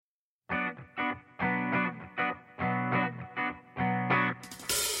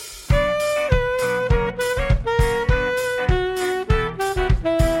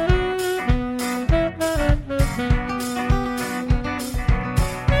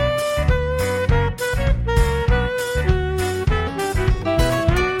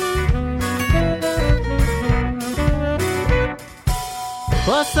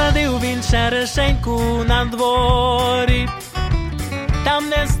Посадив він черешеньку на дворі, там,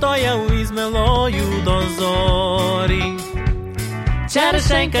 де стояв із милою до зорі.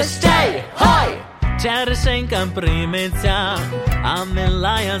 Черешенька ще, хой! Черешенька прийметься, а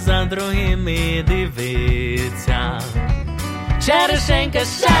милая за другими дивиться. Черешенька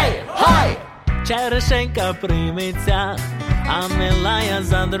ще, хой! Черешенька прийметься, а милая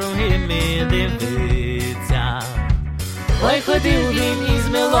за другими дивиться. Ой, ходив він із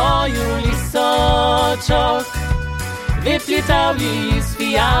милою лісочок, виплітав її з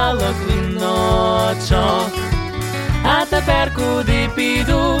фіалок віночок. А тепер куди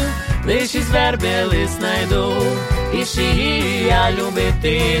піду, лиш із верби лист знайду, більше її я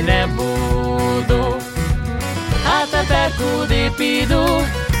любити не буду. А тепер куди піду,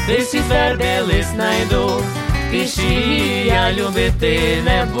 лиш із верби лист знайду, більше її я любити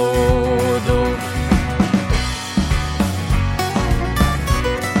не буду.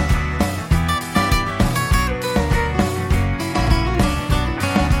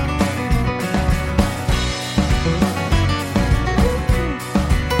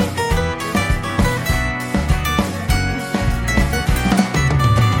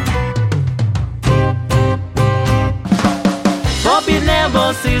 Під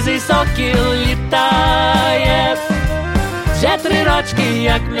небо сизий сокіл літає, вже 3 рочки,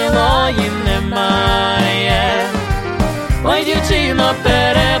 як милої немає. Ой, дівчино,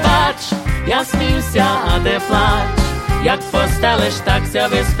 перебач, я сміюся, а ти плач, як постелиш, так ся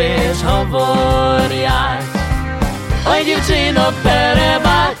виспиш, говорять. Ой, дівчино,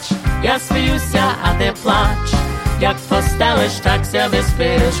 перебач, я сміюся, а ти плач, як постелиш, так ся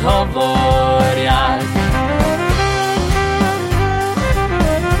виспиш, говорять.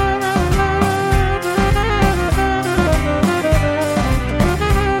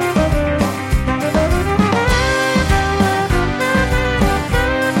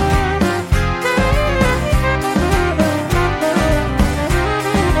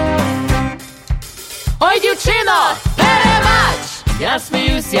 Ой, дівчино, перебач, я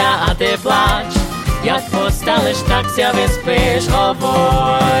сміюся, а ти плач, як постелиш, так ся виспиш,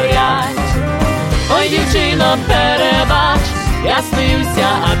 говорять. Ой, дівчино, перебач, я сміюся,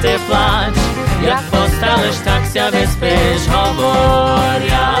 а ти плач, як постелиш, так ся виспиш,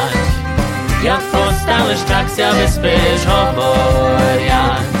 говорять. Як постелиш, так ся виспиш,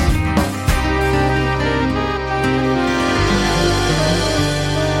 говорять.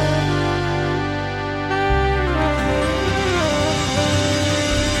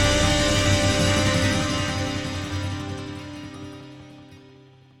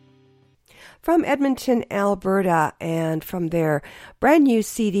 From Edmonton, Alberta, and from their brand new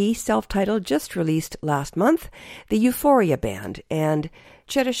CD, self-titled, just released last month, the Euphoria Band and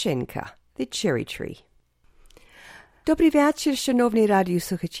Черешенька, the Cherry Tree. Добрий вечір, шановні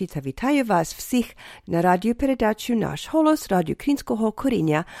радіослухачі, та вітаю вас всіх на радіопередачу «Наш голос» радіо українського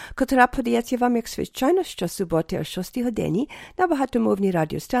коріння, котра подається вам, як звичайно, щосуботи о 6 годині на багатомовній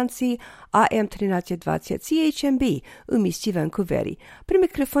радіостанції AM1320 CHMB у місті Ванкувері. При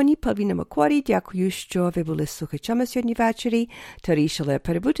мікрофоні Павліна Макварі. Дякую, що ви були слухачами сьогодні ввечері та рішили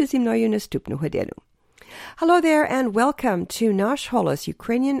перебути зі мною наступну годину. Hello there and welcome to Nash Holos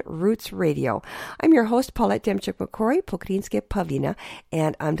Ukrainian Roots Radio. I'm your host, Paulette Demchuk-McCory, po-ukrainske Pavlina,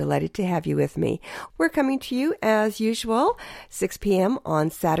 and I'm delighted to have you with me. We're coming to you, as usual, 6 p.m.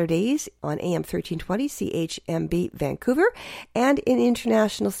 on Saturdays on AM 1320 CHMB Vancouver and in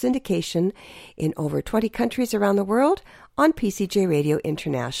international syndication in over 20 countries around the world on PCJ Radio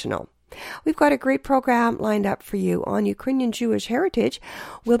International. We've got a great program lined up for you on Ukrainian Jewish heritage.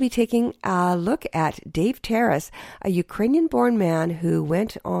 We'll be taking a look at Dave Taras, a Ukrainian-born man who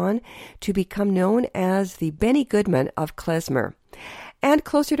went on to become known as the Benny Goodman of klezmer. And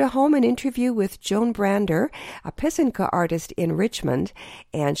closer to home, an interview with Joan Brander, a Pisanka artist in Richmond,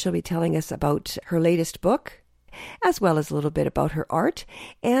 and she'll be telling us about her latest book, as well as a little bit about her art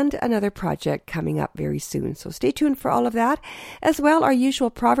and another project coming up very soon. So stay tuned for all of that. As well, our usual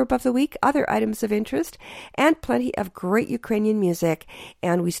proverb of the week, other items of interest, and plenty of great Ukrainian music.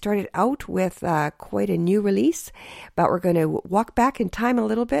 And we started out with quite a new release, but we're going to walk back in time a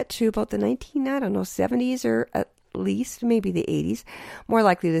little bit to about the 70s or at least maybe the 80s, more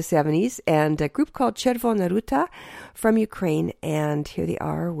likely the 70s, and a group called Chervona Ruta from Ukraine. And here they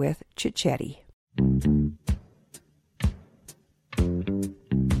are with Chicheri.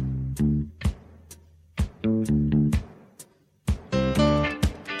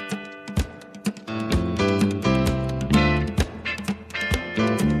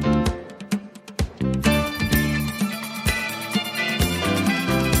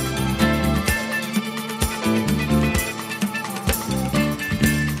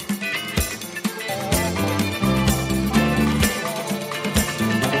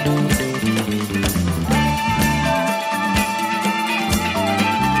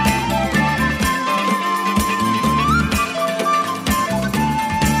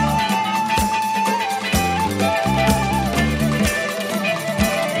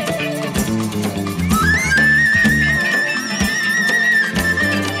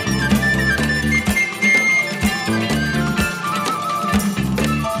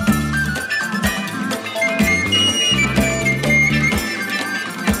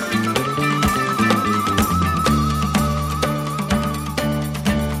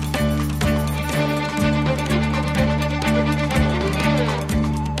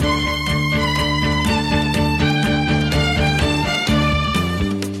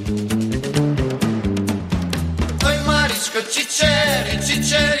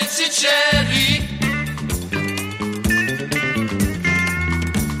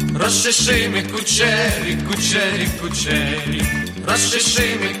 Розчеши кучері, кучері, кучері,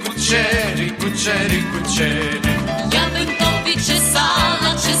 розчеши кучері, кучері, кучері. Я би тобі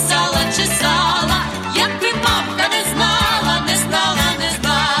чесала, чесала, чесала, якби мамка не знала, не знала, не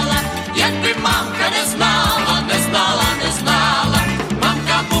знала, якби мамка не знала, не знала, не знала.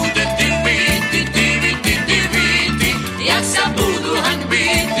 Мамка буде дивити, дивити, дивити, яся буду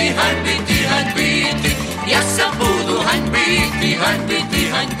ганьбити, ганьбити, ганьбити, яся буду ганьбити, ганьбити,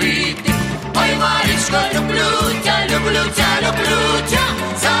 ганьбити. Ой, Марічко, люблю тя, люблю тя, люблю тя,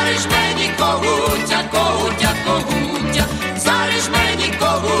 заріж мені когутя, когутя, когутя, заріж мені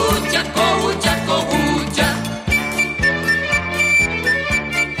когутя, когутя, когутя.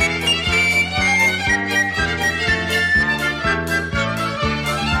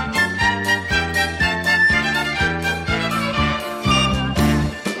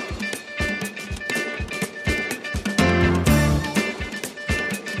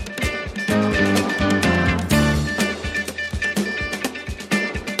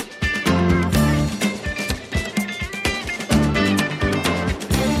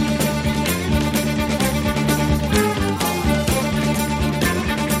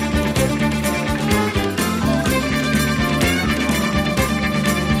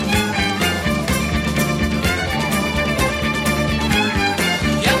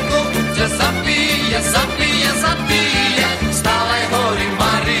 Запіє, запіє, ставай горі,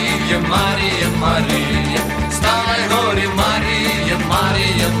 Марія, Марія, Марія, ставай горі, Марія,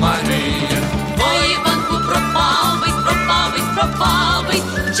 Марія, Марія. Ой, Іванку, пропав вись, пропав вись, пропав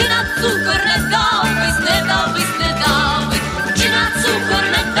вись, чи на цукор не дав вись, не дав вись, не дав вись, чи на цукор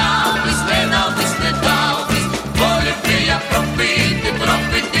не дав вись, не дав вись, не дав вись. Волю ти я пропити,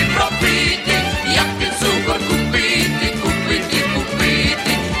 пропити, пропити, як ти цукор купити, купити,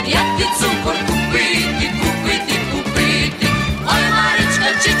 купити, як ти цукор купити, купити, купити. Ой, Марічка,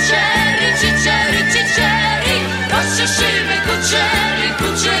 чичері, чичері, чичері, розчеши кучері,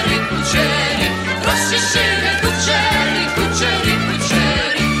 кучері, кучері, розчеши кучері, кучері,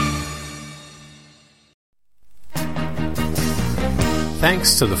 кучері.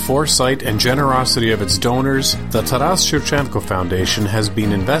 Thanks to the foresight and generosity of its donors, the Taras Shevchenko Foundation has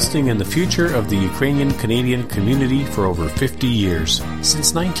been investing in the future of the Ukrainian-Canadian community for over 50 years.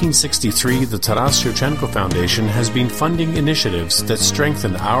 Since 1963, the Taras Shevchenko Foundation has been funding initiatives that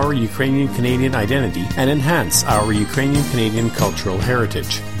strengthen our Ukrainian-Canadian identity and enhance our Ukrainian-Canadian cultural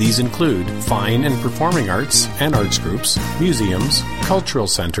heritage. These include fine and performing arts and arts groups, museums, cultural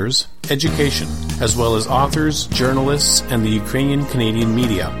centers, education, as well as authors, journalists, and the Ukrainian-Canadian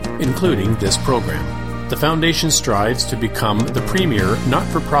media, including this program. The foundation strives to become the premier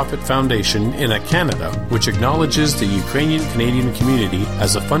not-for-profit foundation in Canada which acknowledges the Ukrainian-Canadian community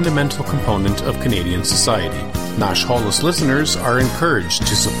as a fundamental component of Canadian society. Nash Hollis listeners are encouraged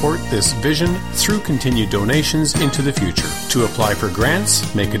to support this vision through continued donations into the future. To apply for grants,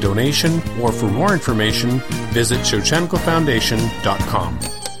 make a donation, or for more information, visit ShevchenkoFoundation.com.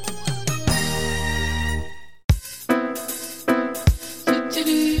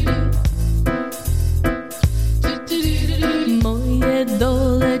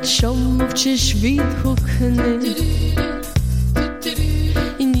 Що мовчиш, відгукни,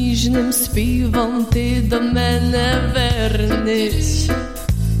 і ніжним співом ти до мене вернись.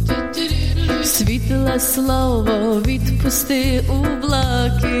 Світле слово відпусти у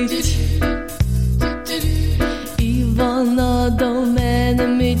блакить, і воно до мене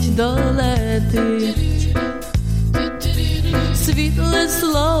мить долетить. Світле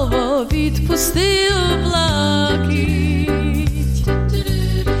слово відпусти у блакить,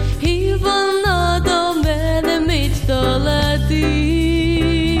 воно до мене мить долетить,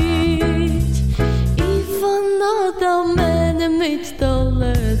 і воно до мене мить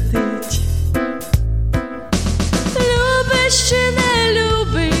долетить. Любиш чи не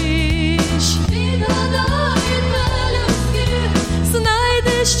любиш, відгадай по-людськи,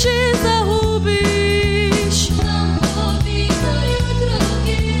 знайдеш чи загубиш, нам повідають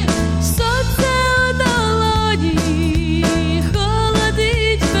руки, сонце у долоні,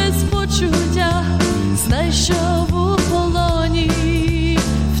 холодить без почуття, знайшов у полоні,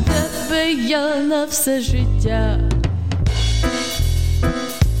 в тебе я на все життя.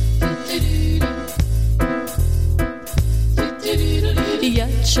 Я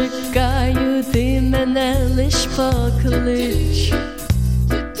чекаю, ти мене лиш поклич,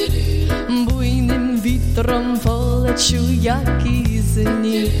 буйним вітром полечу, як із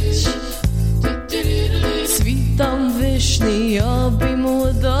ніч. Світом вишний обійму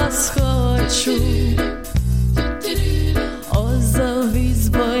досхочу, озові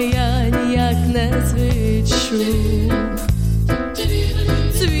збоянь, як не звичу.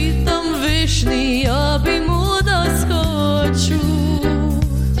 Світом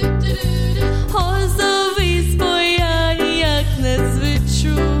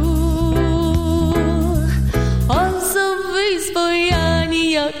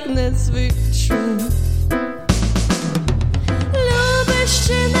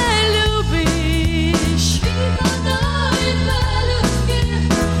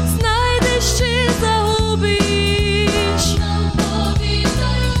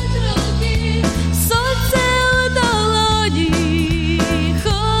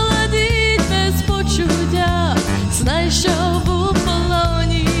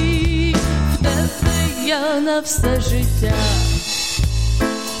все життя.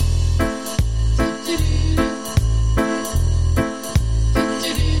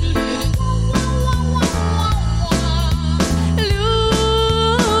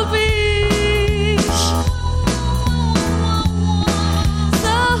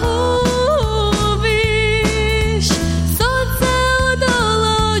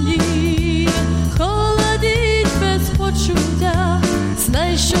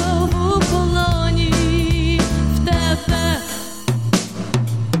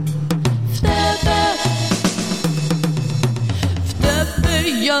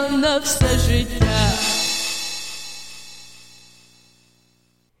 На все життя.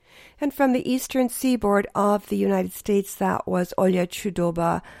 And from the eastern seaboard of the United States, that was Olya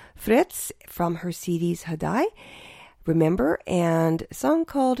Chudoba Fritz from her CDs Hadai, Remember, and a song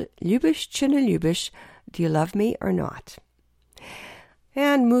called Lubish czy nie lubisz, Do You Love Me or Not?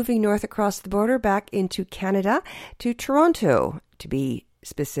 And moving north across the border back into Canada to Toronto, to be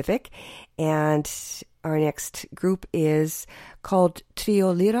specific. And our next group is called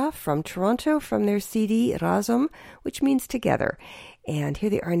Trio Lira from Toronto from their CD Razom, which means together. And here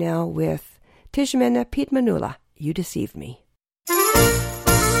they are now with Tishmena Pete Manula, You Deceive Me.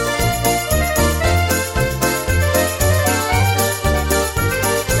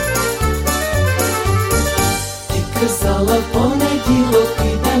 Казала в понеділок,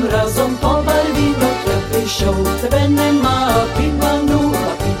 підем разом по барвінок, я прийшов, тебе нема,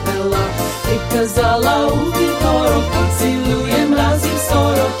 підманула, підвела. Ти казала у вівторок, поцілуєм разів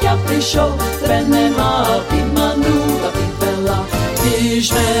 40, я прийшов, тебе нема, підманула, підвела. Ти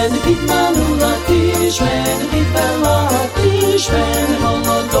ж мене підманула, ти ж мене підвела, ти ж мене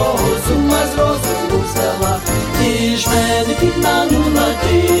молодого з ума з розуму звела. Ти ж мене підманула,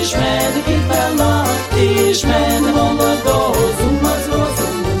 ти ж мене підвела, ти ж мене молодого з ума з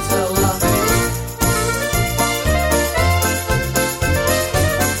розуму звела.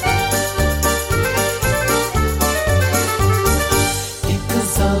 Ти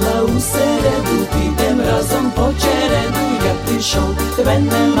казала у середу, підем разом по череду, я прийшов, тебе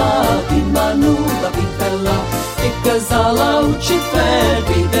нема, підманула, підвела. Ти казала у четвер,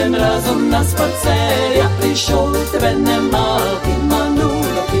 підем разом на спацер, я прийшов, тебе нема,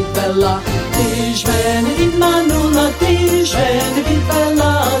 підманула, підвела. Ти ж мене підманула, ти ж мене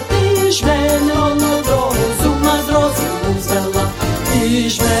підвела, ти ж мене молодого з ума з розуму звела. Ти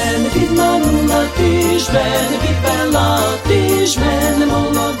ж мене підманула, ти ж мене підвела, ти ж мене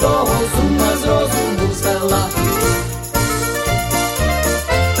молодого з ума з розуму звела.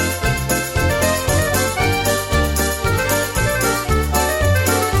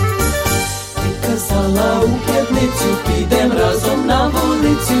 Казала у п'ятницю, підем разом на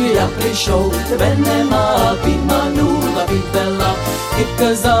вулицю, я прийшов, тебе нема, підманула, підвела. Ти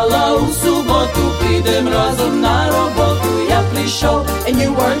казала у суботу, підем разом на роботу, я прийшов, and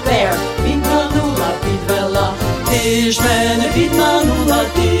you weren't there, підманула, підвела. Ти ж мене підманула,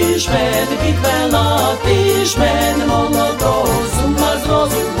 ти ж мене підвела, ти ж мене молодого з ума з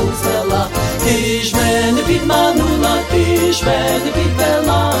розуму звела. Ти ж мене підманула, ти ж мене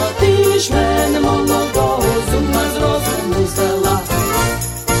підвела, ти ж мене молодого з ума з розуму звела.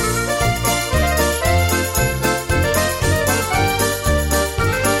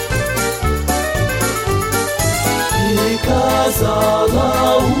 Ти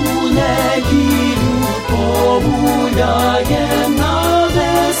казала у неділю, погуляєм на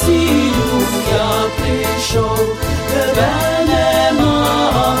весіллю, я прийшов, тебе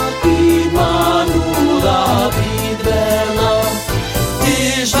нема, підманула, підвела.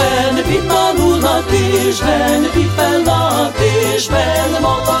 Ти ж мене підманула, ти ж мене підвела, ти ж мене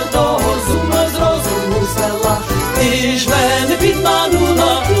молодого з ума з розуму звела. Ти ж мене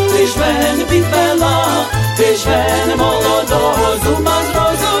підманула, ти ж мене підвела, ти ж мене молодого з ума з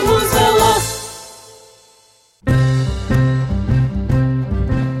розуму звела.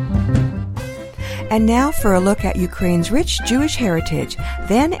 And now for a look at Ukraine's rich Jewish heritage,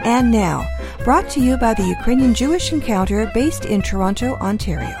 then and now, brought to you by the Ukrainian Jewish Encounter based in Toronto,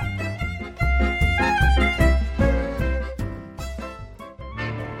 Ontario.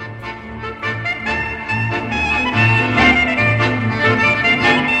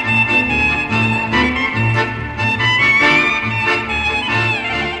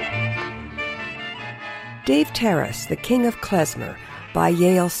 Dave Terrace, the King of Klezmer, by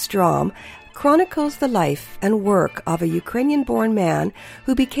Yael Strom, chronicles the life and work of a Ukrainian-born man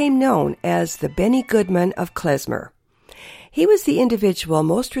who became known as the Benny Goodman of Klezmer. He was the individual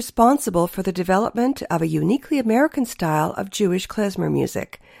most responsible for the development of a uniquely American style of Jewish klezmer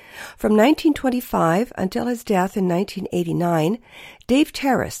music. From 1925 until his death in 1989, Dave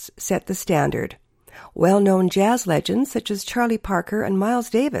Terrace set the standard. Well-known jazz legends such as Charlie Parker and Miles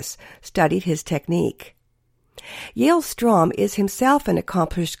Davis studied his technique. Yale Strom is himself an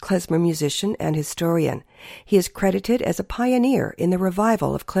accomplished klezmer musician and historian. He is credited as a pioneer in the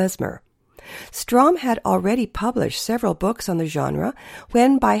revival of klezmer. Strom had already published several books on the genre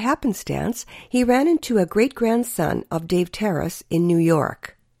when, by happenstance, he ran into a great-grandson of Dave Terrace in New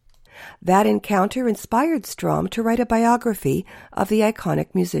York. That encounter inspired Strom to write a biography of the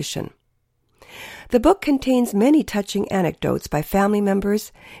iconic musician. The book contains many touching anecdotes by family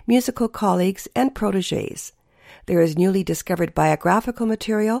members, musical colleagues, and protégés. There is newly discovered biographical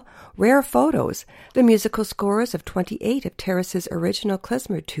material, rare photos, the musical scores of 28 of Terrace's original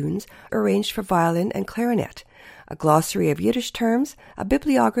klezmer tunes arranged for violin and clarinet, a glossary of Yiddish terms, a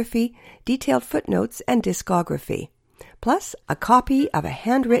bibliography, detailed footnotes, and discography, plus a copy of a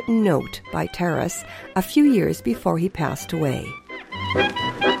handwritten note by Terrace a few years before he passed away.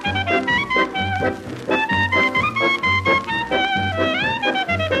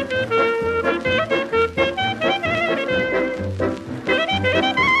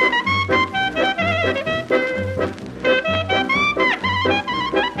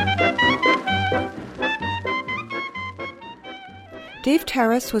 Dave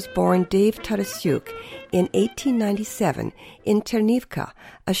Terrace was born Dave Tarasyuk in 1897 in Ternivka,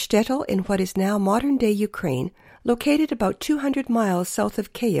 a shtetl in what is now modern-day Ukraine, located about 200 miles south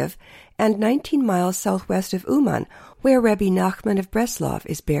of Kyiv and 19 miles southwest of Uman, where Rebbe Nachman of Breslov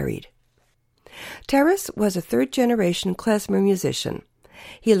is buried. Terrace was a third-generation klezmer musician.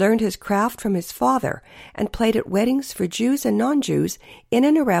 He learned his craft from his father and played at weddings for Jews and non-Jews in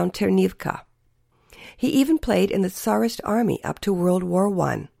and around Ternivka. He even played in the Tsarist army up to World War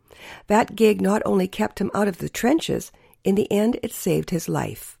I. That gig not only kept him out of the trenches, in the end it saved his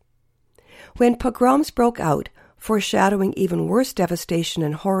life. When pogroms broke out, foreshadowing even worse devastation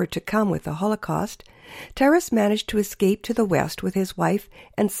and horror to come with the Holocaust, Terrace managed to escape to the west with his wife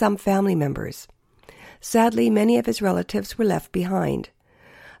and some family members. Sadly, many of his relatives were left behind.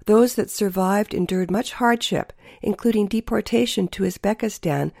 Those that survived endured much hardship, including deportation to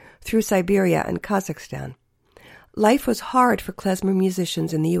Uzbekistan through Siberia and Kazakhstan. Life was hard for klezmer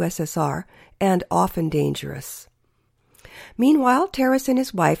musicians in the USSR and often dangerous. Meanwhile, Terrace and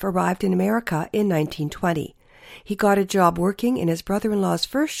his wife arrived in America in 1920. He got a job working in his brother-in-law's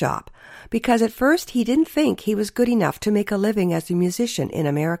first shop because at first he didn't think he was good enough to make a living as a musician in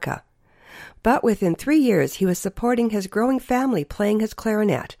America. But within 3 years, he was supporting his growing family playing his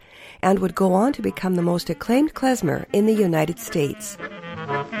clarinet and would go on to become the most acclaimed klezmer in the United States.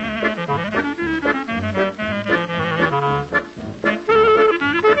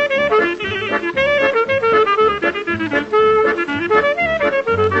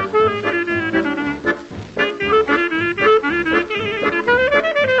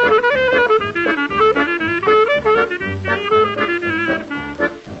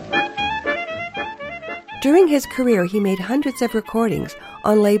 During his career, he made hundreds of recordings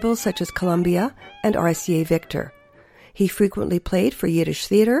on labels such as Columbia and RCA Victor. He frequently played for Yiddish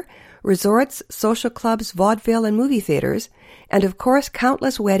theater, resorts, social clubs, vaudeville and movie theaters, and of course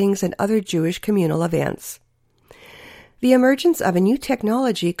countless weddings and other Jewish communal events. The emergence of a new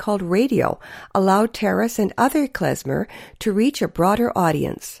technology called radio allowed Terrace and other klezmer to reach a broader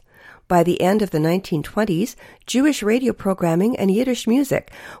audience. By the end of the 1920s, Jewish radio programming and Yiddish music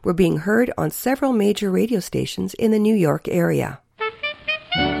were being heard on several major radio stations in the New York area.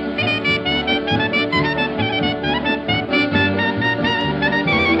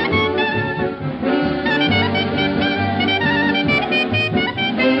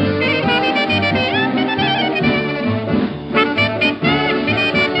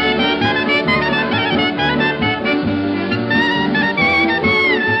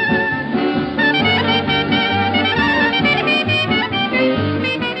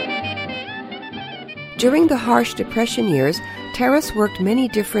 During the harsh Depression years, Terrace worked many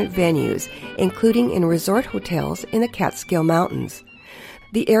different venues, including in resort hotels in the Catskill Mountains.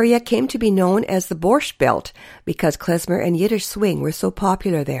 The area came to be known as the Borscht Belt because klezmer and Yiddish swing were so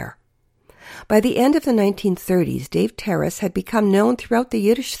popular there. By the end of the 1930s, Dave Terrace had become known throughout the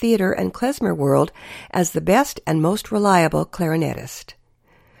Yiddish theater and klezmer world as the best and most reliable clarinetist.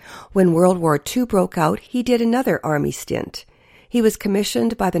 When World War II broke out, he did another army stint. He was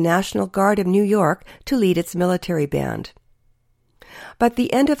commissioned by the National Guard of New York to lead its military band. But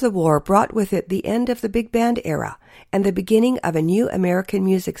the end of the war brought with it the end of the big band era and the beginning of a new American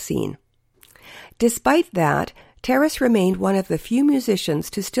music scene. Despite that, Terrace remained one of the few musicians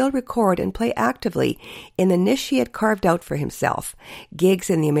to still record and play actively in the niche he had carved out for himself, gigs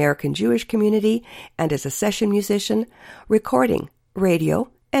in the American Jewish community and as a session musician, recording, radio,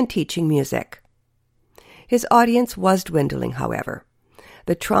 and teaching music. His audience was dwindling, however.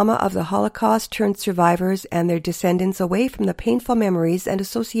 The trauma of the Holocaust turned survivors and their descendants away from the painful memories and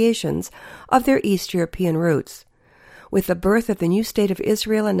associations of their East European roots. With the birth of the new state of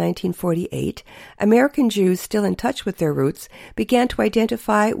Israel in 1948, American Jews still in touch with their roots began to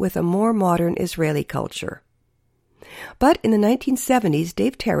identify with a more modern Israeli culture. But in the 1970s,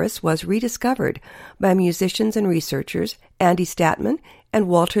 Dave Terrace was rediscovered by musicians and researchers Andy Statman and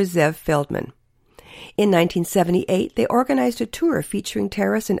Walter Zev Feldman. In 1978, they organized a tour featuring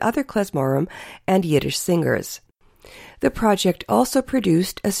Terrace and other klezmorim and Yiddish singers. The project also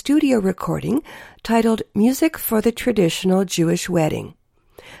produced a studio recording titled Music for the Traditional Jewish Wedding.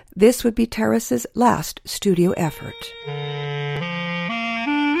 This would be Terrace's last studio effort.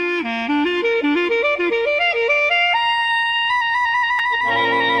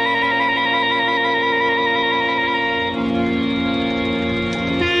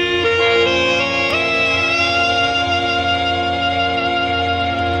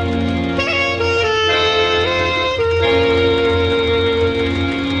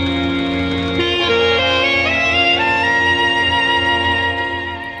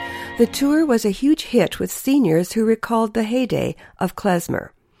 The tour was a huge hit with seniors who recalled the heyday of klezmer.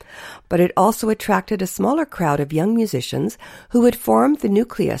 But it also attracted a smaller crowd of young musicians who would form the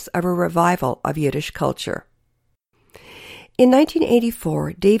nucleus of a revival of Yiddish culture. In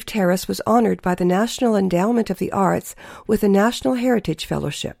 1984, Dave Terrace was honored by the National Endowment of the Arts with a National Heritage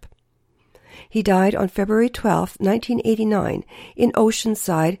Fellowship. He died on February 12, 1989, in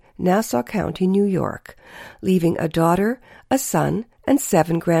Oceanside, Nassau County, New York, leaving a daughter, a son, and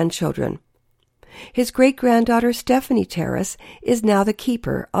 7 grandchildren. His great-granddaughter Stephanie Terrace is now the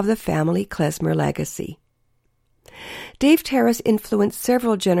keeper of the family klezmer legacy. Dave Terrace influenced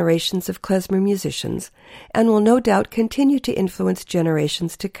several generations of klezmer musicians and will no doubt continue to influence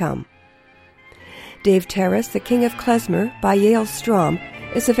generations to come. Dave Terrace, The King of Klezmer by Yael Strom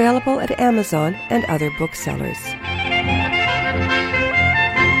is available at Amazon and other booksellers.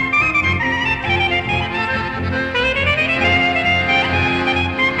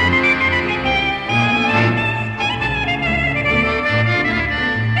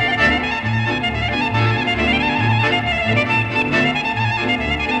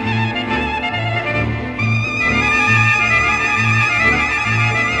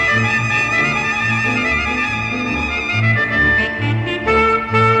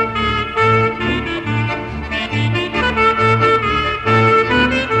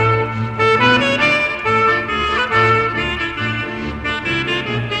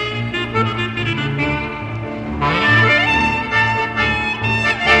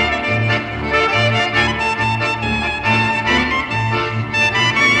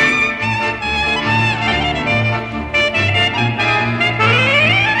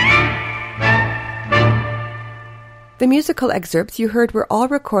 The musical excerpts you heard were all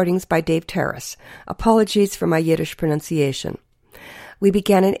recordings by Dave Terrace. Apologies for my Yiddish pronunciation. We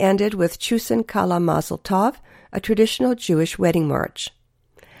began and ended with Chusen Kala Mazel Tov, a traditional Jewish wedding march.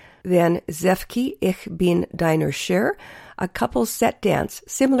 Then Zefki Ich bin deiner Shir, a couple's set dance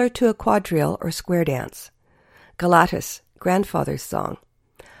similar to a quadrille or square dance. Galatas, grandfather's song.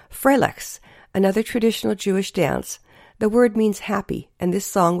 Freilachs, another traditional Jewish dance. The word means happy, and this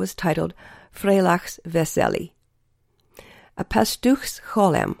song was titled Freilachs Veseli. A Pastuch's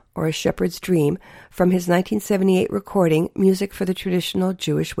Cholem, or a shepherd's dream, from his 1978 recording, Music for the Traditional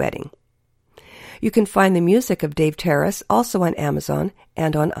Jewish Wedding. You can find the music of Dave Terrace also on Amazon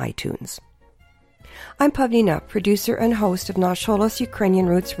and on iTunes. I'm Pavlina, producer and host of Nash Holos Ukrainian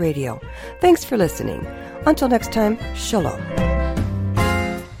Roots Radio. Thanks for listening. Until next time, Shalom.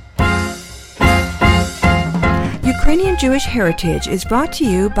 Ukrainian Jewish Heritage is brought to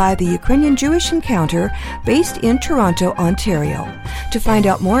you by the Ukrainian Jewish Encounter based in Toronto, Ontario. To find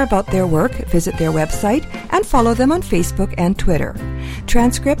out more about their work, visit their website and follow them on Facebook and Twitter.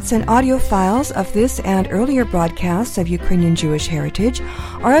 Transcripts and audio files of this and earlier broadcasts of Ukrainian Jewish Heritage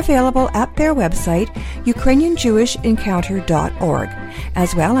are available at their website, ukrainianjewishencounter.org,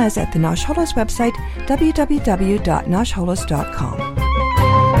 as well as at the Nash Holos website, www.nashholos.com.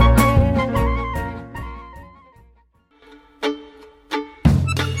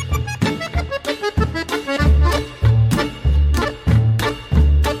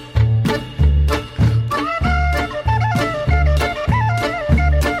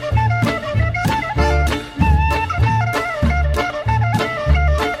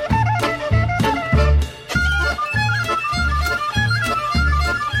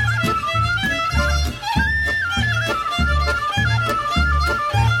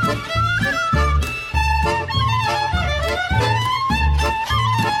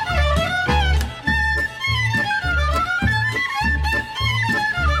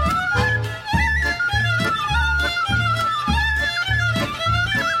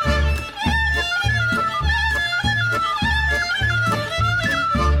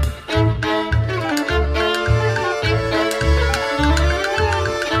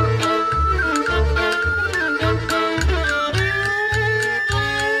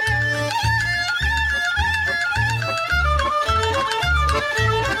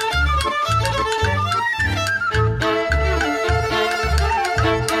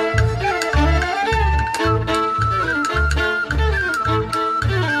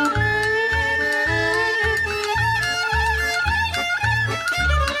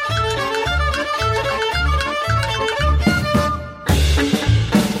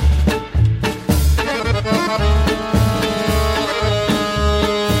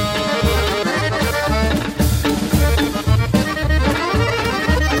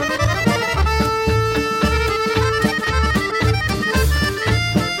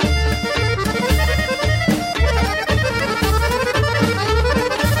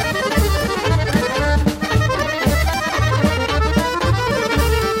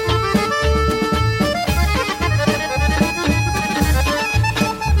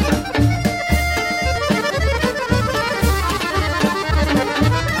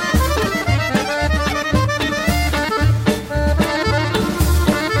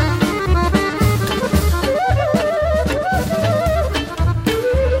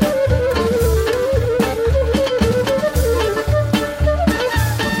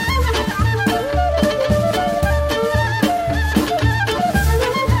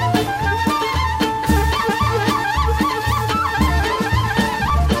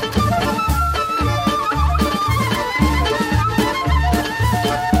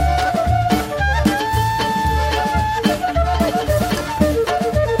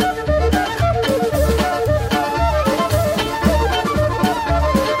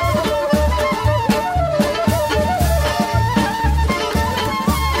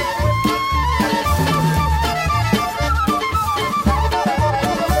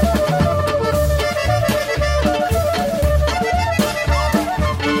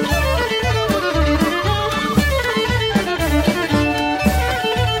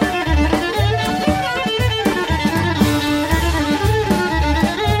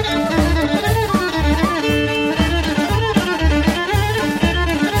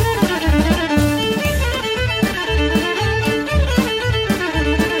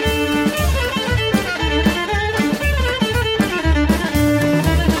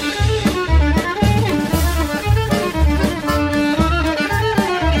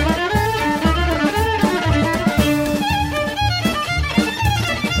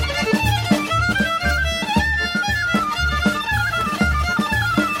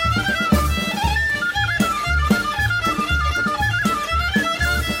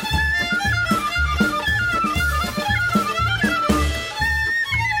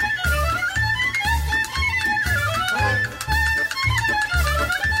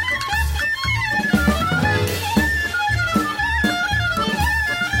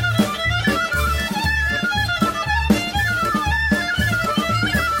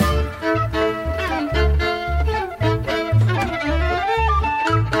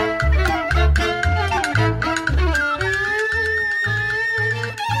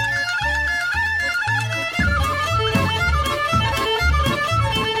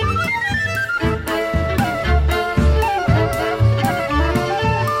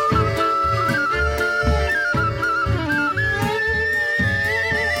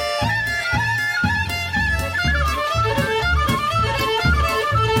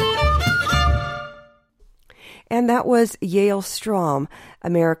 And that was Yael Strom,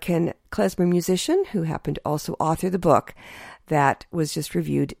 American klezmer musician who happened to also author the book that was just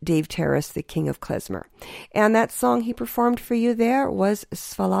reviewed, Dave Terrace, the King of Klezmer. And that song he performed for you there was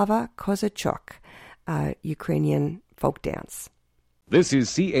Svalava Kozachok, a Ukrainian folk dance. This is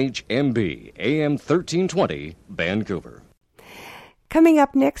CHMB, AM 1320, Vancouver. Coming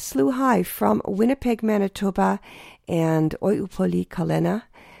up next, Slu High from Winnipeg, Manitoba, and Oiupoli Kalena.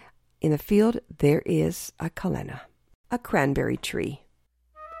 In the field, there is a kalena, a cranberry tree.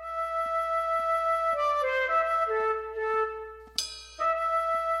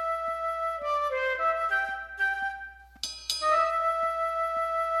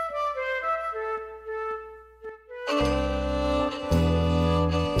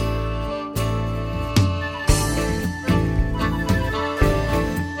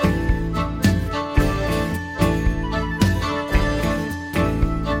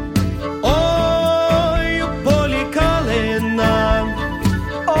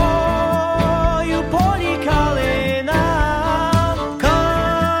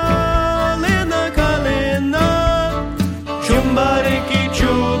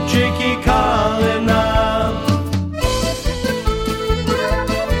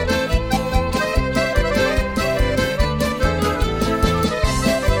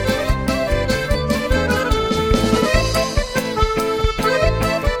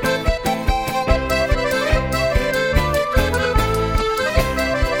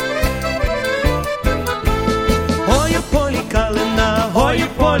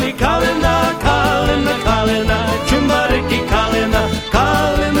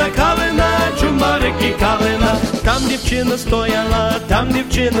 Там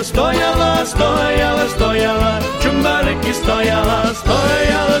дівчина стояла, стояла, стояла, чумбарики стояла,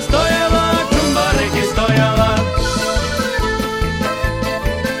 стояла, стояла, чумбарики стояла.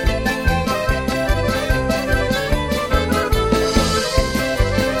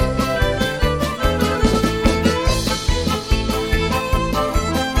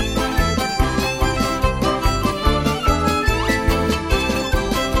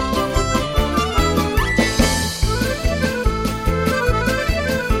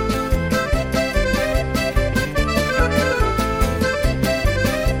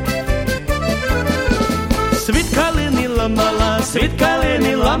 Світ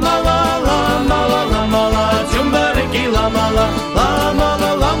калини ламала, ламала, ламала, чумбарики ламала,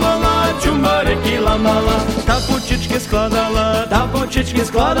 ламала, ламала, чумбарики ламала. Та почечки складала,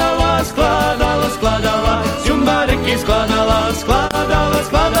 складала, складала, складала, чумбарики складала, складала,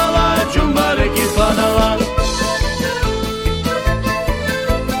 складала, чумбарики складала.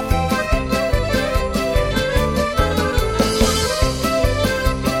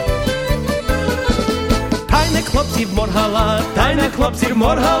 Тайна хлопців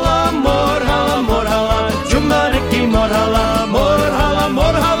моргала, моргала, моргала, чумбарики моргала, моргала,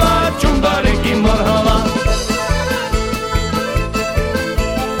 моргала, чумбарики моргала.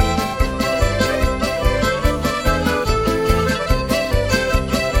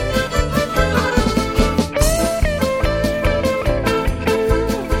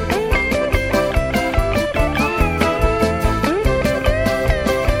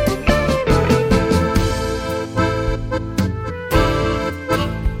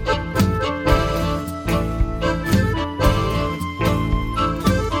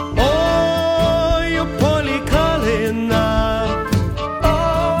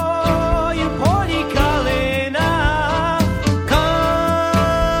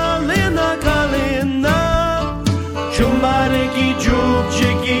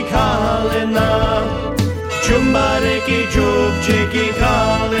 Чумбарики, чубчики,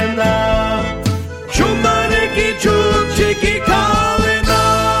 калина. Чумбарики, чубчики,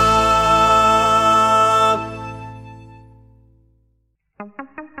 калина.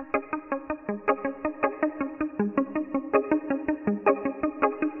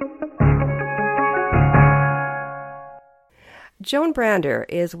 Joan Brander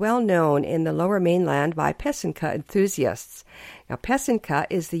is well known in the Lower Mainland by Pesenka enthusiasts. Now, Pesenka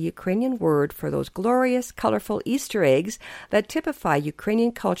is the Ukrainian word for those glorious, colorful Easter eggs that typify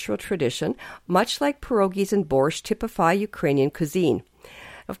Ukrainian cultural tradition, much like pierogies and borscht typify Ukrainian cuisine.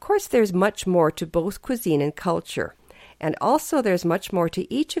 Of course, there's much more to both cuisine and culture, and also there's much more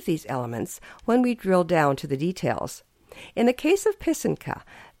to each of these elements when we drill down to the details. In the case of Pesenka,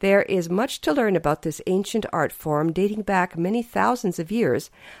 there is much to learn about this ancient art form dating back many thousands of years,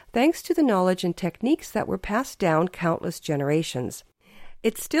 thanks to the knowledge and techniques that were passed down countless generations.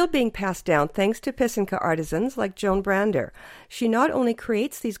 It's still being passed down thanks to Pisanka artisans like Joan Brander. She not only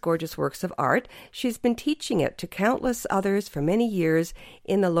creates these gorgeous works of art, she's been teaching it to countless others for many years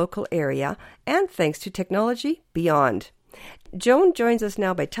in the local area, and thanks to technology, beyond. Joan joins us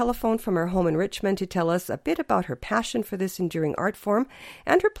now by telephone from her home in Richmond to tell us a bit about her passion for this enduring art form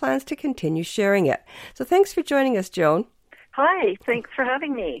and her plans to continue sharing it. So thanks for joining us, Joan. Hi, thanks for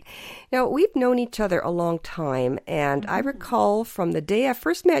having me. Now, we've known each other a long time, and I recall from the day I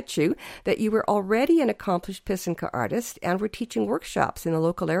first met you that you were already an accomplished Pisanka artist and were teaching workshops in the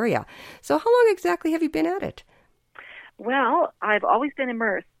local area. So how long exactly have you been at it? Well, I've always been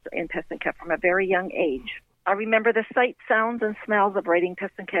immersed in Pisanka from a very young age. I remember the sights, sounds, and smells of writing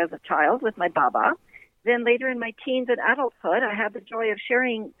Pisanka as a child with my baba. Then later in my teens and adulthood, I had the joy of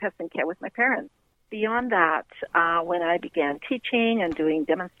sharing Pisanka with my parents. Beyond that, when I began teaching and doing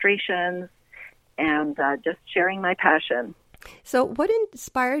demonstrations and just sharing my passion. So what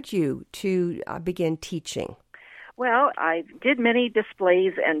inspired you to begin teaching? Well, I did many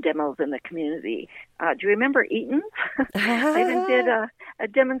displays and demos in the community. Do you remember Eaton's? I even did a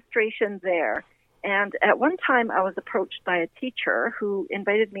demonstration there. And at one time, I was approached by a teacher who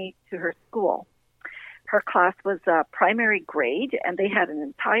invited me to her school. Her class was primary grade, and they had an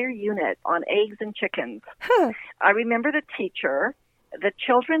entire unit on eggs and chickens. I remember the teacher, the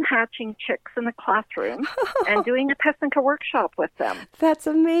children hatching chicks in the classroom, and doing a Pisanka workshop with them. That's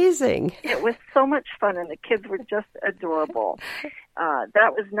amazing. It was so much fun, and the kids were just adorable.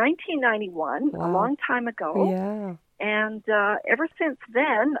 That was 1991, Wow. a long time ago. Yeah. And ever since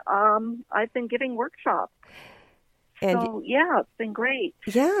then, I've been giving workshops. And So, yeah, it's been great.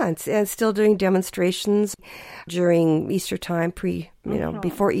 yeah, and still doing demonstrations during Easter time,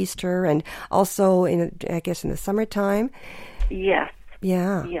 before Easter, and also in the summertime. Yes.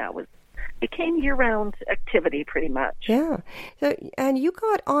 Yeah. Yeah, it became year-round activity pretty much. Yeah. So, and you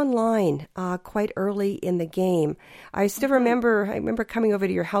got online quite early in the game. I still remember coming over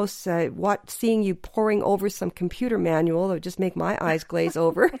to your house, seeing you poring over some computer manual that would just make my eyes glaze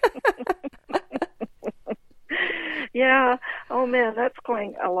over. Yeah. Oh, man, that's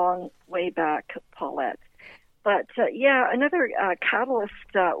going a long way back, Paulette. But, another catalyst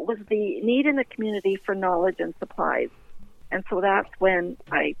was the need in the community for knowledge and supplies. And so that's when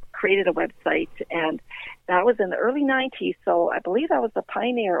I created a website, and that was in the early 90s, so I believe I was a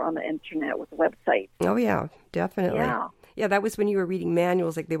pioneer on the Internet with a website. Oh, yeah, definitely. Yeah. Yeah, that was when you were reading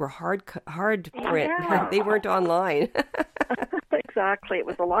manuals, like they were hard print. Yeah. They weren't online. Exactly. It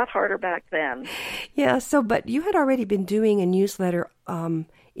was a lot harder back then. Yeah, but you had already been doing a newsletter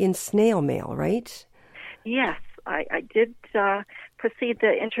in snail mail, right? Yes, I did precede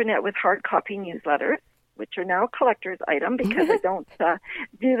the Internet with hard copy newsletters, which are now a collector's item because I don't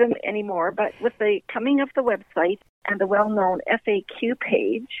do them anymore. But with the coming of the website and the well-known FAQ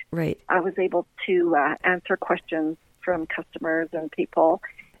page, right, I was able to answer questions from customers and people.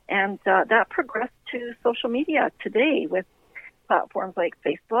 And that progressed to social media today with platforms like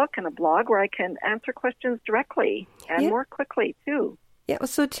Facebook and a blog where I can answer questions directly and more quickly, too. Yeah,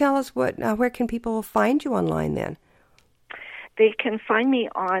 so tell us where can people find you online then? They can find me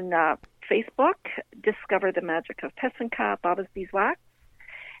on Facebook, Discover the Magic of Pisanka, Baba's Beeswax.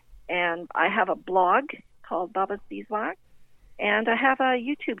 And I have a blog called Baba's Beeswax. And I have a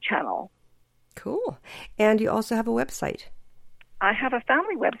YouTube channel. Cool. And you also have a website. I have a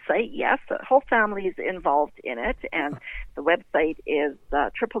family website, yes. The whole family is involved in it. And the website is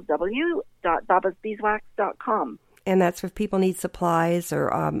www.babasbeeswax.com. And that's if people need supplies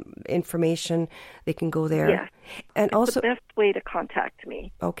or information, they can go there. Yes. And it's also the best way to contact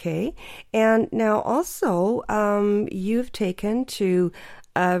me. Okay. And now also, you've taken to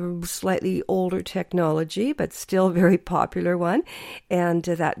a slightly older technology, but still very popular one, and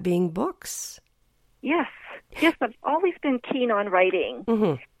that being books. Yes. Yes, I've always been keen on writing.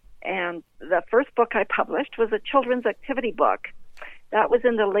 Mm-hmm. And the first book I published was a children's activity book. That was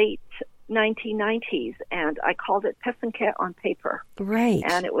in the late 1990s, and I called it Pisanka on Paper. Right.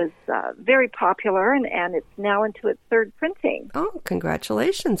 And it was very popular, and it's now into its third printing. Oh,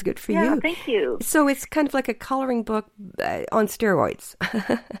 congratulations. Good for Yeah, you. thank you. So it's kind of like a coloring book on steroids.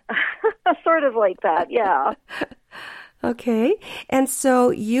 Sort of like that, yeah. Okay. And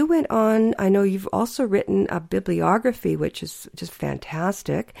so you went on, I know you've also written a bibliography, which is just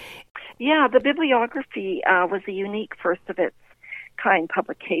fantastic. Yeah, the bibliography was a unique first of its kind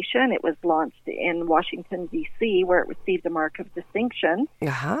publication. It was launched in Washington, D.C., where it received the Mark of Distinction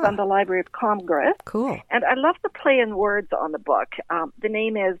from the Library of Congress. Cool. And I love the play in words on the book. The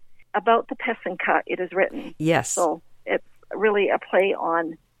name is About the Pisanka It Is Written. Yes. So it's really a play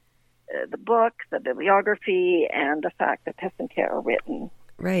on the book, the bibliography, and the fact that Pessinka are written.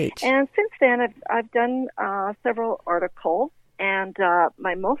 Right. And since then, I've done several articles, and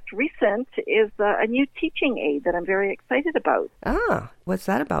my most recent is a new teaching aid that I'm very excited about. Ah, what's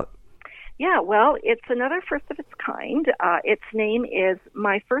that about? Yeah, well, it's another first of its kind. Its name is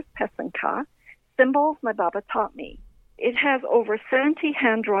My First Pessinka, Symbols My Baba Taught Me. It has over 70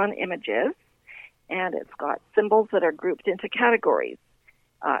 hand-drawn images, and it's got symbols that are grouped into categories.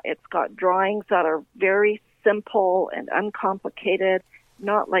 It's got drawings that are very simple and uncomplicated,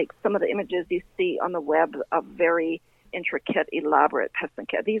 not like some of the images you see on the web of very intricate, elaborate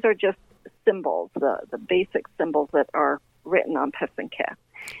Pessinka. These are just symbols, the basic symbols that are written on Pessinka.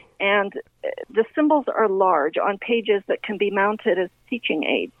 And the symbols are large on pages that can be mounted as teaching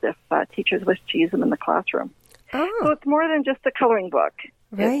aids if teachers wish to use them in the classroom. Oh. So it's more than just a coloring book.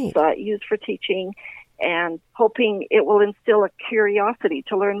 Right. It's used for teaching and hoping it will instill a curiosity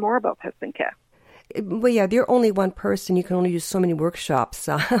to learn more about Pessinka. Well, yeah, you're only one person. You can only do so many workshops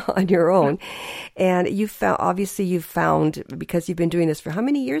on your own. And you've found, because you've been doing this for how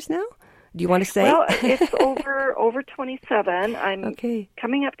many years now? Do you want to say? Well, it's over 27. I'm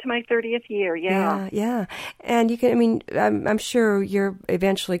coming up to my 30th year, Yeah. And you can, I'm sure you're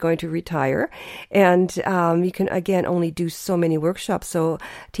eventually going to retire. And you can, again, only do so many workshops. So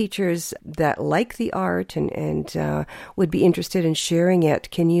teachers that like the art and would be interested in sharing it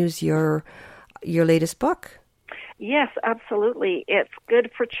can use your latest book. Yes, absolutely. It's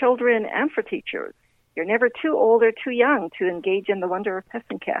good for children and for teachers. You're never too old or too young to engage in the wonder of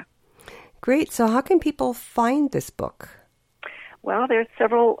Pessinka. Great. So how can people find this book? Well, there's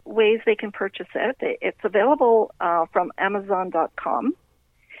several ways they can purchase it. It's available from Amazon.com,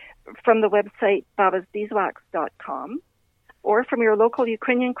 from the website babasbeeswax.com, or from your local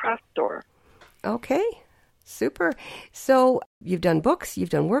Ukrainian craft store. Okay. Super. So you've done books, you've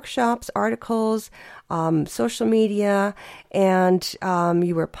done workshops, articles, social media, and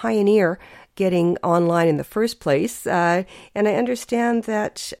you were a pioneer getting online in the first place. And I understand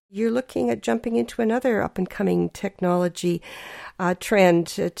that you're looking at jumping into another up-and-coming technology trend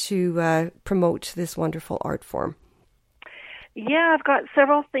to promote this wonderful art form. Yeah, I've got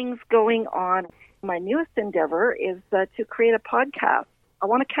several things going on. My newest endeavor is to create a podcast. I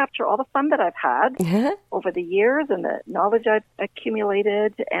want to capture all the fun that I've had over the years and the knowledge I've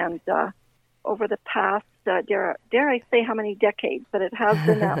accumulated and over the past, dare I say how many decades, but it has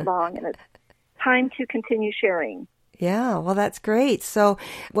been that long, and it's time to continue sharing. Yeah, well, that's great. So,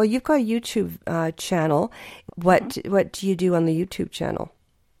 well, you've got a YouTube channel. What do you do on the YouTube channel?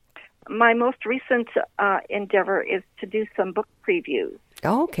 My most recent endeavor is to do some book previews.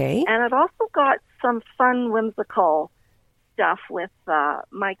 Oh, okay. And I've also got some fun, whimsical stuff with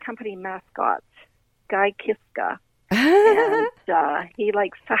my company mascot, Guy Kiska. And he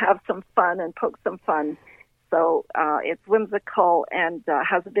likes to have some fun and poke some fun. So it's whimsical and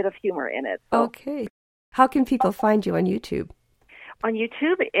has a bit of humor in it. So, okay. How can people find you on YouTube? On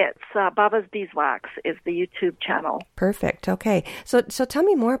YouTube, it's Baba's Beeswax is the YouTube channel. Perfect. Okay. So tell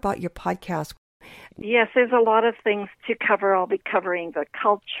me more about your podcast. Yes, there's a lot of things to cover. I'll be covering the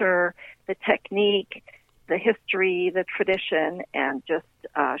culture, the technique, the history, the tradition, and just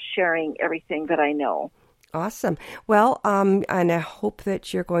sharing everything that I know. Awesome. Well, and I hope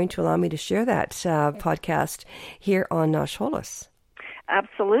that you're going to allow me to share that podcast here on Nash Holos.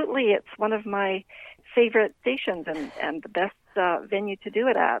 Absolutely. It's one of my favorite stations and the best venue to do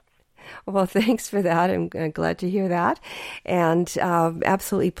it at. Well, thanks for that. I'm glad to hear that. And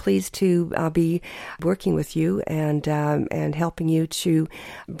absolutely pleased to be working with you and helping you to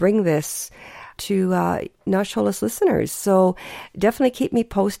bring this to Nash Holos listeners. So definitely keep me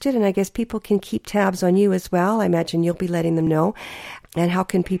posted, and I guess people can keep tabs on you as well. I imagine you'll be letting them know. And how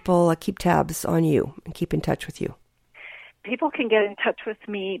can people keep tabs on you and keep in touch with you? People can get in touch with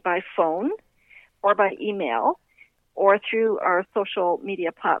me by phone or by email or through our social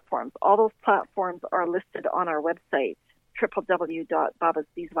media platforms. All those platforms are listed on our website,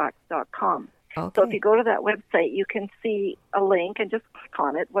 www.babasbeeswax.com. Okay. So if you go to that website, you can see a link and just click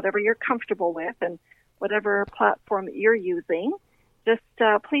on it, whatever you're comfortable with and whatever platform that you're using. Just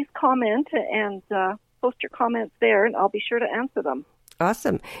please comment and post your comments there, and I'll be sure to answer them.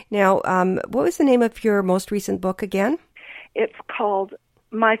 Awesome. Now, what was the name of your most recent book again? It's called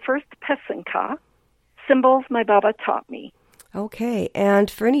My First Pessinka, Symbols My Baba Taught Me. Okay, and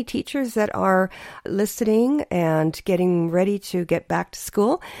for any teachers that are listening and getting ready to get back to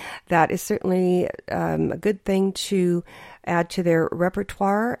school, that is certainly a good thing to add to their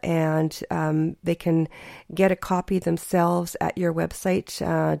repertoire, and they can get a copy themselves at your website,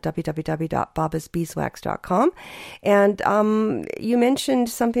 www.babasbeeswax.com. And you mentioned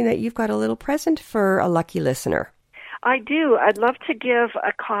something that you've got a little present for a lucky listener. I do. I'd love to give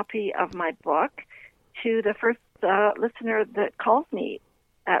a copy of my book to the first listener that calls me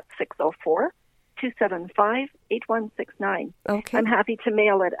at 604-275-8169. Okay. I'm happy to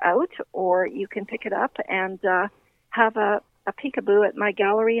mail it out, or you can pick it up and have a peekaboo at my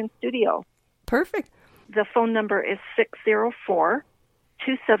gallery and studio. Perfect. The phone number is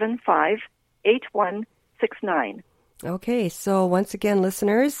 604-275-8169. Okay, so once again,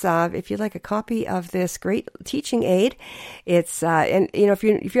 listeners, if you'd like a copy of this great teaching aid, it's and if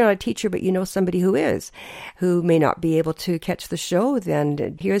you're not a teacher but you know somebody who is, who may not be able to catch the show,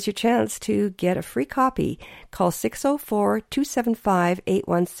 then here's your chance to get a free copy. Call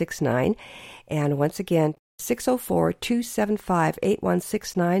 604-275-8169, and once again,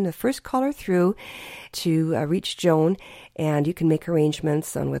 604-275-8169, the first caller through to reach Joan, and you can make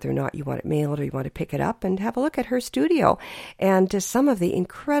arrangements on whether or not you want it mailed or you want to pick it up and have a look at her studio and some of the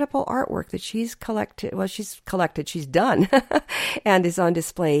incredible artwork that she's done and is on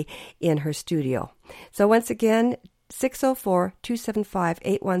display in her studio. So once again,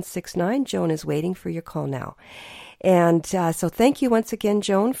 604-275-8169. Joan is waiting for your call now. And so thank you once again,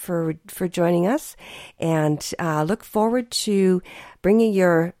 Joan, for joining us, and look forward to bringing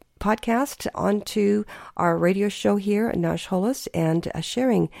your podcast onto our radio show here at Nash Holos and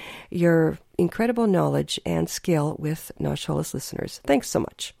sharing your incredible knowledge and skill with Nash Holos listeners. Thanks so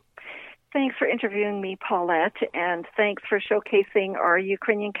much. Thanks for interviewing me, Paulette, and thanks for showcasing our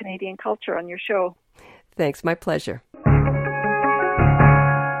Ukrainian Canadian culture on your show. Thanks, my pleasure.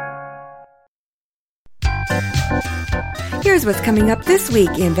 Here's what's coming up this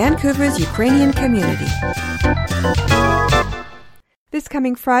week in Vancouver's Ukrainian community. This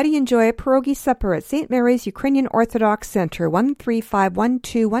coming Friday, enjoy a pierogi supper at St. Mary's Ukrainian Orthodox Center,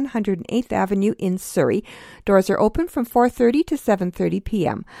 13512 108th Avenue in Surrey. Doors are open from 4:30 to 7:30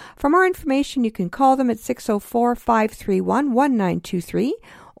 p.m. For more information, you can call them at 604-531-1923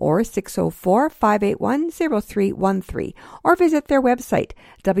 or 604-581-0313, or visit their website,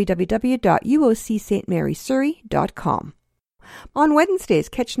 www.uocstmaryssurrey.com. On Wednesdays,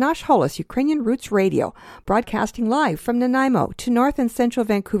 catch Nash Holos Ukrainian Roots Radio, broadcasting live from Nanaimo to North and Central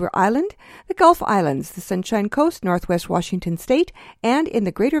Vancouver Island, the Gulf Islands, the Sunshine Coast, Northwest Washington State, and in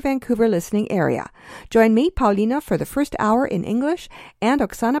the Greater Vancouver listening area. Join me, Paulina, for the first hour in English, and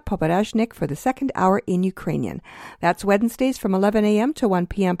Oksana Poborashnik for the second hour in Ukrainian. That's Wednesdays from 11 a.m. to 1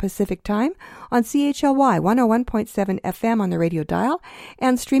 p.m. Pacific Time on CHLY 101.7 FM on the radio dial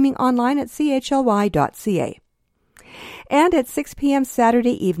and streaming online at chly.ca. And at 6 p.m.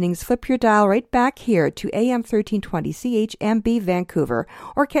 Saturday evenings, flip your dial right back here to AM 1320 CHMB Vancouver,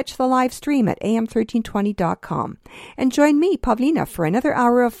 or catch the live stream at am1320.com. And join me, Pavlina, for another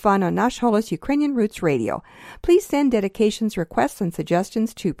hour of fun on Nash Holos Ukrainian Roots Radio. Please send dedications, requests, and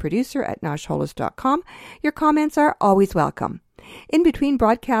suggestions to producer@nashholos.com. Your comments are always welcome. In between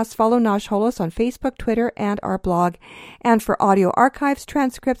broadcasts, follow Nash Holos on Facebook, Twitter, and our blog. And for audio archives,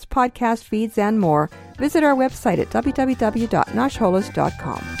 transcripts, podcast feeds, and more, visit our website at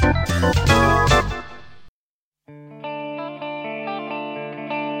www.nashholos.com.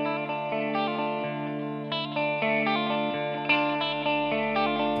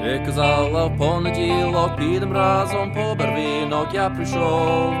 Ти казала в понеділок, підем разом по барвінок, я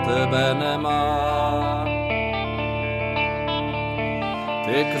прийшов, тебе нема.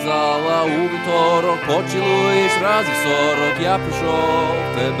 Ти казала у вівторок, поцілуєш разів 40, я прийшов,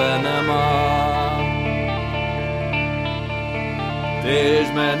 тебе нема. Ти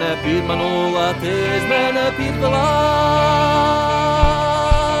ж мене підманула, ти ж мене підвела,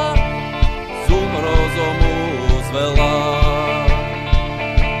 з уму розуму звела.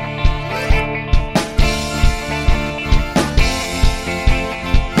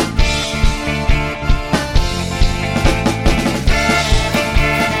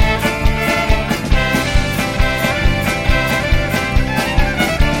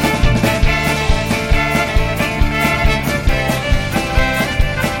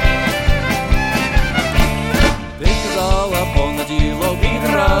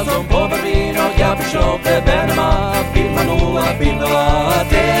 Разом по барвінок, я прийшов, тебе нема, підманула, підвела,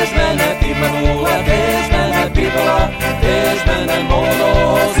 ти ж мене підманула, ти ж мене підвела, ти ж мене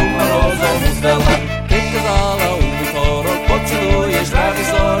молодого з уму розуму звела. Ти казала у вівторок, поцілуєш разів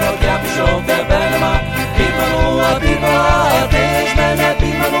 40, я прийшов, тебе нема, підманула, підвела,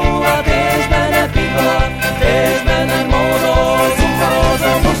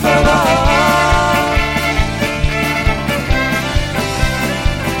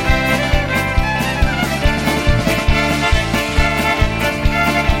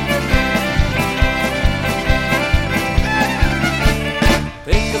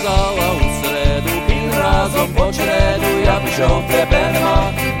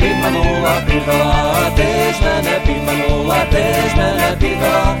 підвела, ти ж мене підманула, ти ж мене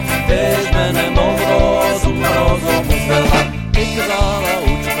підвела, ти ж мене мов розум розуму звела. Ти казала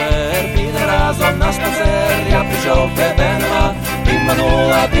у четвер, піде разом на шпацер, я прийшов, тебе нема,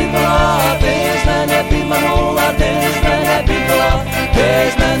 підманула, підвела, ти ж мене підманула, ти ж мене підвела,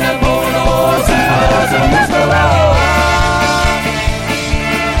 ти ж мене мов розум розуму звела.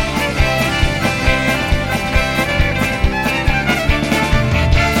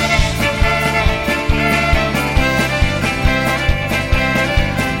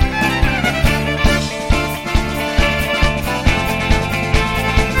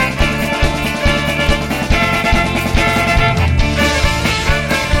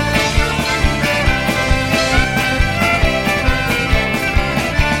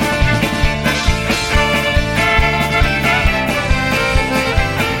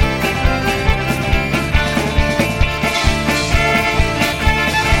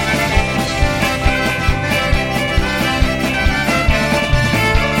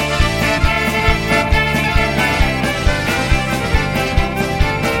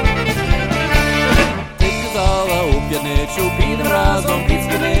 Підем разом під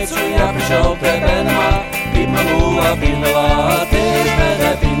спідницю, я прийшов, тебе нема, підманула, підвела, ти ж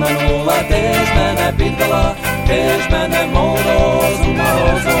мене підманула, ти ж мене підвела, ти ж мене мов розум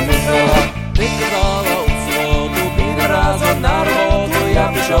звела. Ти казала у суботу, підем разом на роботу, я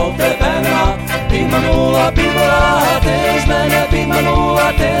прийшов, тебе нема, підманула, підвела, ти ж мене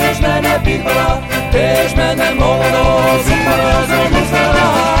підманула, ти ж мене підвела, ти ж мене мов розум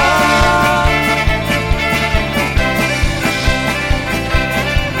звела.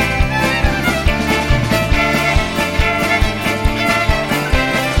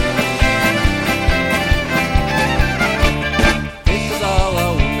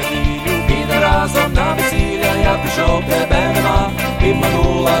 Я прийшов, тебе нема,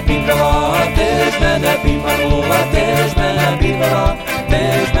 підманула, підвела, ти ж мене підманула, ти ж мене підвела, ти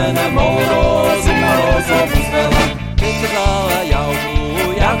ж мене мов розум звела. Ти казала, я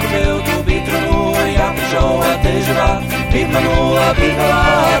умру, я купив тобі труну, я прийшов, а ти жива, підманула,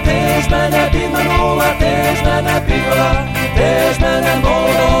 підвела, ти ж мене підманула, ти ж мене підвела, ти ж мене мов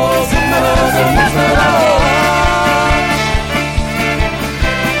розум звела.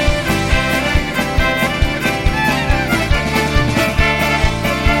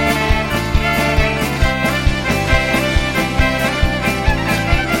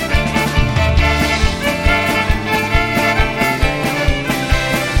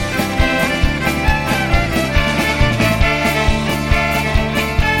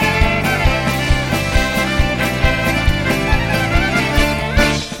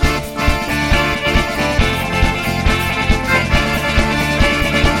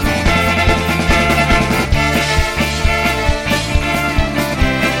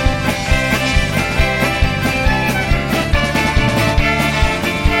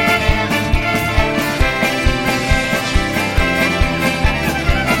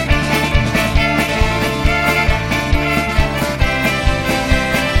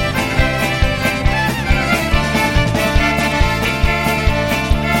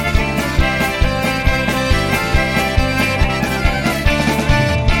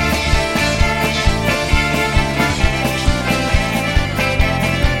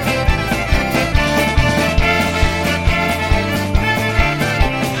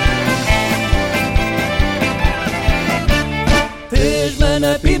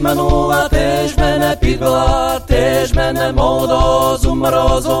 Підманула, ти ж мене підвела, ти ж мене мов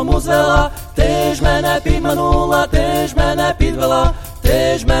розуму звела, ти ж мене підманула, ти ж мене підвела,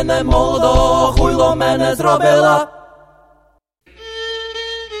 ти ж мене молодо, хуйло мене зробила.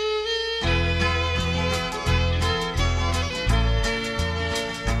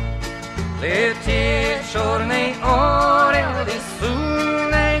 Летить чорний орел,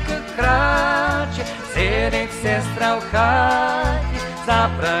 лисуненько краче, сидить сестра в хаті, за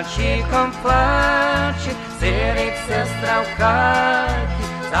братчиком плаче, сидить сестра в хаті,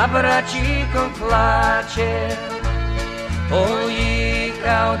 за братчиком плаче.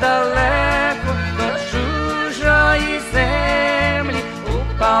 Поїхав далеко до чужої землі,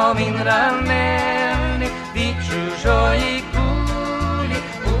 упав він ранений від чужої кулі,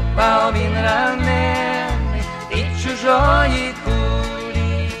 упав він ранений від чужої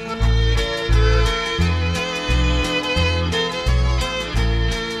кулі.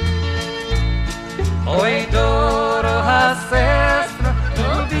 Ой, дорога сестра,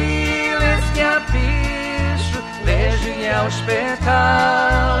 тобі лист я пишу, лежу я в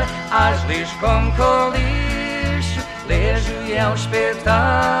шпиталі, аж лишком колишу, лежу я в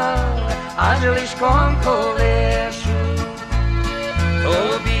шпиталі, аж лишком колишу.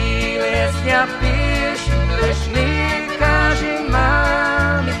 Тобі ja pišu, leš mi kaži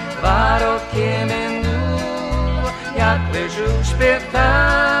mami, varoke minula, jak ležu v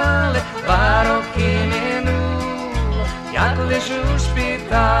špitale, varoke minula, jak ležu v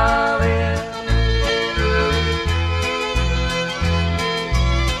špitale.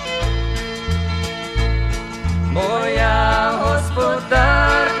 Moja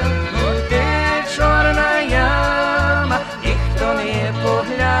gospodarka, bude čorna jama, nikto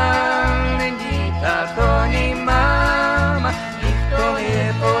nepohľadne, ni tato, ni mama, nikto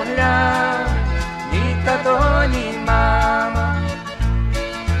nepohľadne, ni tato, ni mama.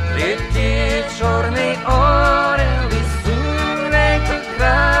 Letí čornej orely, suneko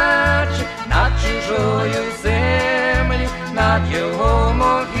kráče, na čužoju zemlju, nad jeho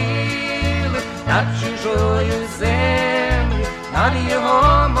mogilu, nad čužoju zemlju, nad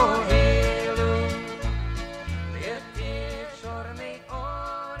jeho mogilu. Letí čornej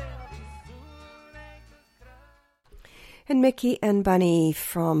orely, suneko kráče. And Mickey and Bunny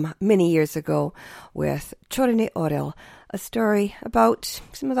from many years ago with Chorne Orel, a story about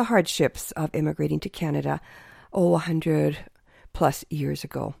some of the hardships of immigrating to Canada, 100 plus years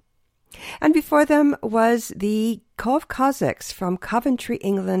ago. And before them was the Cove Cossacks from Coventry,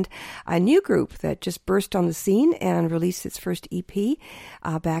 England, a new group that just burst on the scene and released its first EP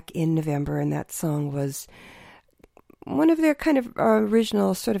back in November, and that song was one of their kind of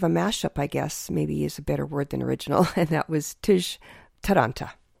original, sort of a mashup, I guess, maybe is a better word than original, and that was Tij Taranta.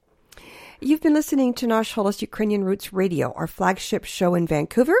 You've been listening to Nash Holos Ukrainian Roots Radio, our flagship show in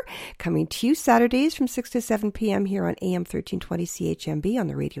Vancouver, coming to you Saturdays from 6 to 7 p.m. here on AM 1320 CHMB on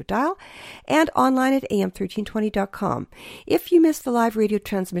the radio dial and online at am1320.com. If you missed the live radio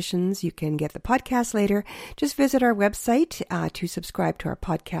transmissions, you can get the podcast later. Just visit our website to subscribe to our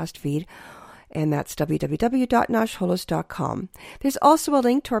podcast feed, and that's www.nashholos.com. There's also a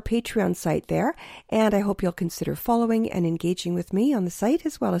link to our Patreon site there, and I hope you'll consider following and engaging with me on the site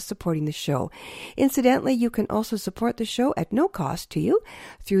as well as supporting the show. Incidentally, you can also support the show at no cost to you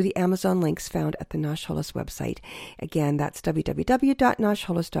through the Amazon links found at the Nash Holos website. Again, that's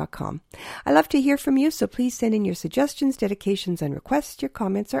www.nashholos.com. I love to hear from you, so please send in your suggestions, dedications, and requests. Your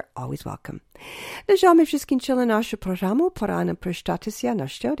comments are always welcome. Ležáme вже скінчили нашу програму, пора нам прощатися на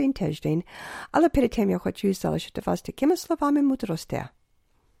ще один тиждень. Але перед тим я хочу залишити вас такими словами мудрості.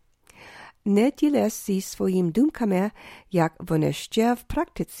 Не ділись зі своїм думками, як вони ще в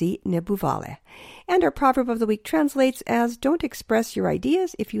практиці не бували. And our proverb of the week translates as, don't express your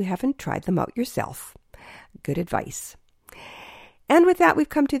ideas if you haven't tried them out yourself. Good advice. And with that,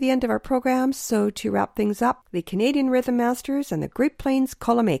 we've come to the end of our program. So to wrap things up, the Canadian Rhythm Masters and the Great Plains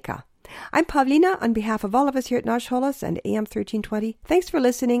Kolomeka. I'm Pavlina on behalf of all of us here at Nash Holos and AM 1320. Thanks for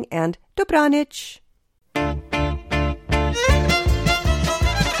listening and dobranic!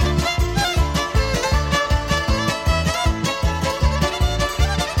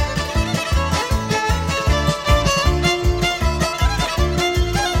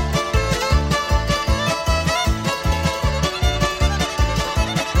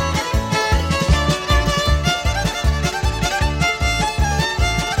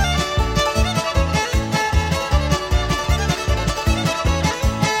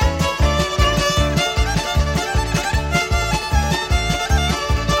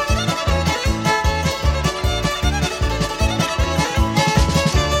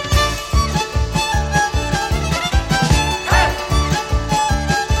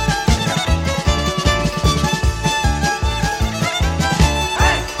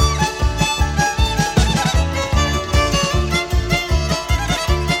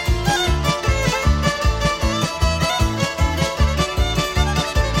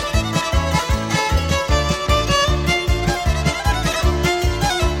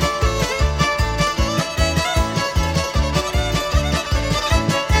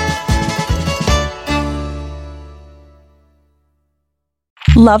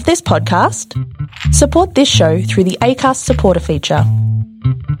 Love this podcast? Support this show through the Acast supporter feature.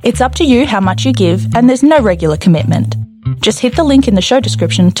 It's up to you how much you give, and there's no regular commitment. Just hit the link in the show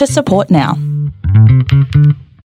description to support now.